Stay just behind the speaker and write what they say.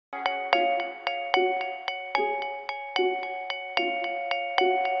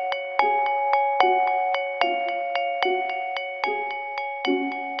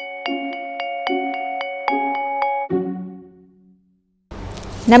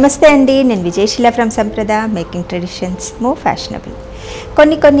నమస్తే అండి, నేను Vijayasheela from సంప్రద, making traditions more fashionable.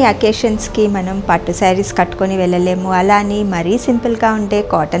 కొన్ని అకేషన్స్కి మనం పట్టు శారీస్ కట్టుకొని వెళ్ళలేము, అలానే మరీ సింపుల్గా ఉండే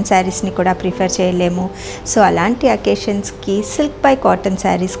కాటన్ శారీస్ని కూడా ప్రిఫర్ చేయలేము. సో అలాంటి అకేషన్స్కి సిల్క్ బై కాటన్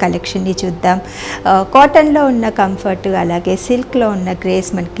శారీస్ కలెక్షన్ని చూద్దాం. కాటన్లో ఉన్న కంఫర్ట్ అలాగే సిల్క్లో ఉన్న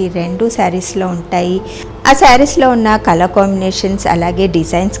గ్రేస్ మనకి రెండు శారీస్లో ఉంటాయి. ఆ శారీస్లో ఉన్న కలర్ కాంబినేషన్స్ అలాగే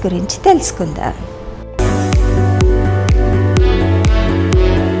డిజైన్స్ గురించి తెలుసుకుందాం.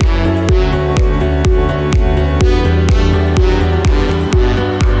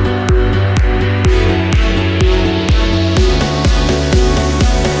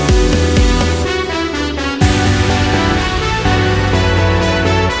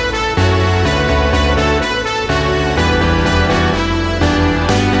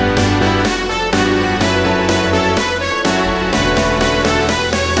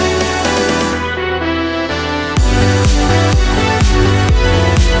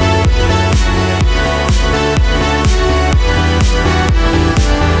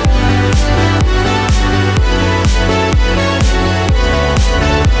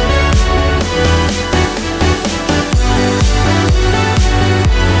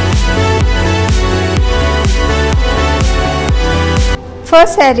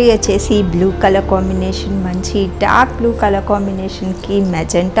 ఫస్ట్ శారీ వచ్చేసి బ్లూ కలర్ కాంబినేషన్, మంచి డార్క్ బ్లూ కలర్ కాంబినేషన్కి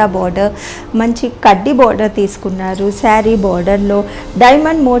మెజెంటా బార్డర్, మంచి కడ్డీ బార్డర్ తీసుకున్నారు. శారీ బార్డర్లో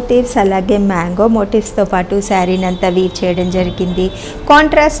డైమండ్ మోటివ్స్ అలాగే మ్యాంగో మోటివ్స్తో పాటు శారీని అంతా వీవ్ చేయడం జరిగింది.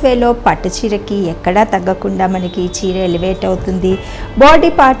 కాంట్రాస్ట్ వేలో పట్టు చీరకి ఎక్కడా తగ్గకుండా మనకి చీర ఎలివేట్ అవుతుంది.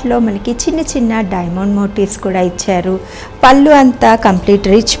 బాడీ పార్ట్లో మనకి చిన్న చిన్న డైమండ్ మోటివ్స్ కూడా ఇచ్చారు. పళ్ళు అంతా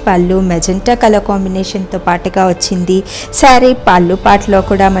కంప్లీట్ రిచ్ పళ్ళు మెజెంటా కలర్ కాంబినేషన్తో పాటుగా వచ్చింది. శారీ పళ్ళు లో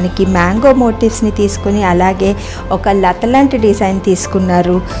కూడా మనకి మ్యాంగో మోటివ్స్ని తీసుకుని అలాగే ఒక లత లాంటి డిజైన్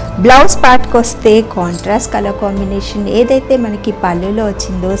తీసుకున్నారు. బ్లౌజ్ పార్ట్కి వస్తే కాంట్రాస్ట్ కలర్ కాంబినేషన్ ఏదైతే మనకి పళ్ళులో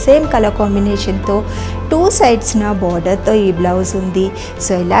వచ్చిందో సేమ్ కలర్ కాంబినేషన్తో టూ సైడ్స్న బార్డర్తో ఈ బ్లౌజ్ ఉంది.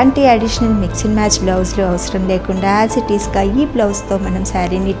 సో ఇలాంటి అడిషనల్ మిక్స్ అండ్ మ్యాచ్ బ్లౌజ్లు అవసరం లేకుండా యాజ్ ఇట్ ఈస్గా ఈ బ్లౌజ్తో మనం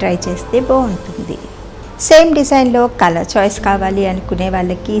శారీని ట్రై చేస్తే బాగుంటుంది. సేమ్ డిజైన్లో కలర్ చాయిస్ కావాలి అనుకునే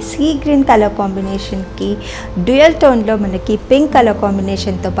వాళ్ళకి సీ గ్రీన్ కలర్ కాంబినేషన్కి డ్యూయల్ టోన్లో మనకి పింక్ కలర్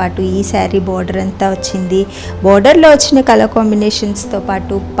కాంబినేషన్తో పాటు ఈ శారీ బార్డర్ అంతా వచ్చింది. బార్డర్లో వచ్చిన కలర్ కాంబినేషన్స్తో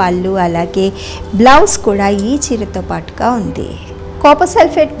పాటు పళ్ళు అలాగే బ్లౌజ్ కూడా ఈ చీరతో పాటుగా ఉంది. కాపర్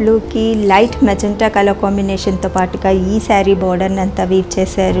సల్ఫేట్ బ్లూకి లైట్ మెజెంటా కలర్ కాంబినేషన్తో పాటుగా ఈ శారీ బార్డర్ని అంతా వీవ్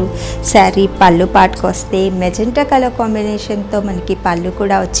చేశారు. శారీ పళ్ళు పాటుకు వస్తే మెజెంటా కలర్ కాంబినేషన్తో మనకి పళ్ళు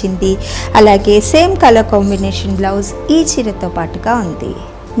కూడా వచ్చింది. అలాగే సేమ్ కలర్ కాంబినేషన్ బ్లౌజ్ ఈ చీరతో పాటుగా ఉంది.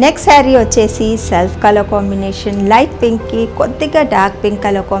 నెక్స్ట్ శారీ వచ్చేసి సెల్ఫ్ కలర్ కాంబినేషన్, లైట్ పింక్కి కొద్దిగా డార్క్ పింక్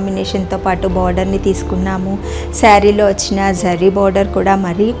కలర్ కాంబినేషన్తో పాటు బార్డర్ని తీసుకున్నాము. శారీలో వచ్చిన జరీ బార్డర్ కూడా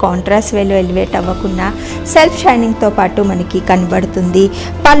మరీ కాంట్రాస్ట్ వేలో ఎలివేట్ అవ్వకుండా సెల్ఫ్ షైనింగ్తో పాటు మనకి కనబడుతుంది.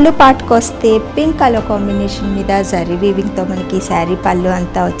 పళ్ళు పాటుకు వస్తే పింక్ కలర్ కాంబినేషన్ మీద జరీ వీవింగ్తో మనకి శారీ పళ్ళు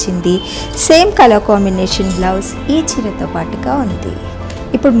అంతా వచ్చింది. సేమ్ కలర్ కాంబినేషన్ బ్లౌజ్ ఈ చీరతో పాటుగా ఉంది.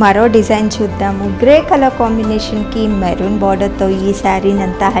 ఇప్పుడు మరో డిజైన్ చూద్దాము. గ్రే కలర్ కాంబినేషన్కి మెరూన్ బార్డర్తో ఈ శారీని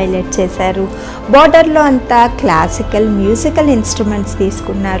అంతా హైలైట్ చేశారు. బార్డర్లో అంతా క్లాసికల్ మ్యూజికల్ ఇన్స్ట్రుమెంట్స్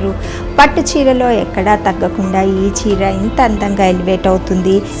తీసుకున్నారు. పట్టు చీరలో ఎక్కడా తగ్గకుండా ఈ చీర ఇంత అందంగా ఎలివేట్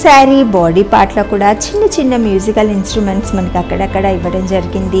అవుతుంది. శారీ బాడీ పార్ట్లో కూడా చిన్న చిన్న మ్యూజికల్ ఇన్స్ట్రుమెంట్స్ మనకి అక్కడక్కడ ఇవ్వడం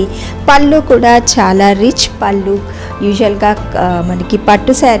జరిగింది. పళ్ళు కూడా చాలా రిచ్ పళ్ళు, యూజువల్గా మనకి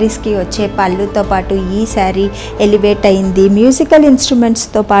పట్టు శారీస్కి వచ్చే పళ్ళుతో పాటు ఈ శారీ ఎలివేట్ అయింది. మ్యూజికల్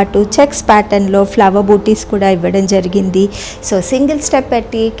ఇన్స్ట్రుమెంట్స్తో పాటు చెక్స్ ప్యాటర్న్లో ఫ్లవర్ బూటీస్ కూడా ఇవ్వడం జరిగింది. సో సింగిల్ స్టెప్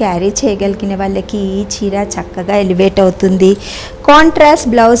పెట్టి క్యారీ చేయగలిగిన వాళ్ళకి ఈ చీర చక్కగా ఎలివేట్ అవుతుంది. కాంట్రాస్ట్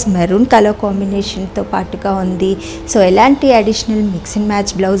బ్లౌజ్ మెరూన్ కలర్ కాంబినేషన్తో పాటుగా ఉంది. సో ఎలాంటి అడిషనల్ మిక్స్ అండ్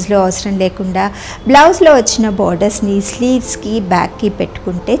మ్యాచ్ బ్లౌజ్లో అవసరం లేకుండా బ్లౌజ్లో వచ్చిన బార్డర్స్ని స్లీవ్స్కి బ్యాక్కి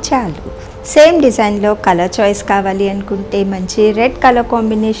పెట్టుకుంటే చాలు. సేమ్ డిజైన్లో కలర్ చాయిస్ కావాలి అనుకుంటే మంచి రెడ్ కలర్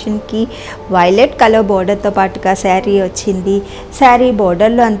కాంబినేషన్కి వైలెట్ కలర్ బార్డర్తో పాటుగా శారీ వచ్చింది. శారీ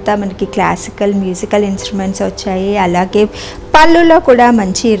బార్డర్లో అంతా మనకి క్లాసికల్ మ్యూజికల్ ఇన్స్ట్రుమెంట్స్ వచ్చాయి. అలాగే పళ్ళులో కూడా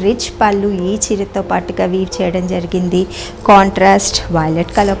మంచి రిచ్ పళ్ళు ఈ చీరతో పాటుగా వీవ్ చేయడం జరిగింది. Contrast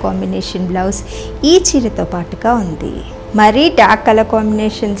violet colour combination blouse ఈ చీరతో పాటుగా ఉంది. మరీ dark colour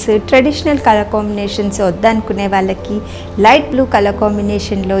combinations, traditional colour combinations వద్దనుకునే వాళ్ళకి లైట్ బ్లూ కలర్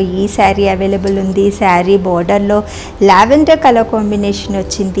కాంబినేషన్లో ఈ శారీ అవైలబుల్ ఉంది. శారీ బార్డర్లో లావెండర్ కలర్ కాంబినేషన్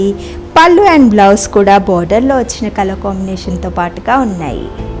వచ్చింది. పళ్ళు అండ్ బ్లౌజ్ కూడా బార్డర్లో వచ్చిన కలర్ కాంబినేషన్తో పాటుగా ఉన్నాయి.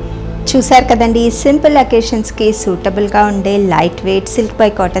 చూసారు కదండి, సింపుల్ అకేషన్స్కి సూటబుల్గా ఉండే light weight silk by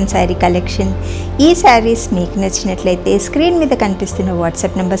cotton sari collection. ఈ శారీస్ మీకు నచ్చినట్లయితే స్క్రీన్ మీద కనిపిస్తున్న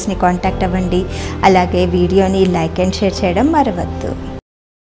వాట్సాప్ నెంబర్స్ని కాంటాక్ట్ అవ్వండి. అలాగే వీడియోని లైక్ అండ్ షేర్ చేయడం మరవద్దు.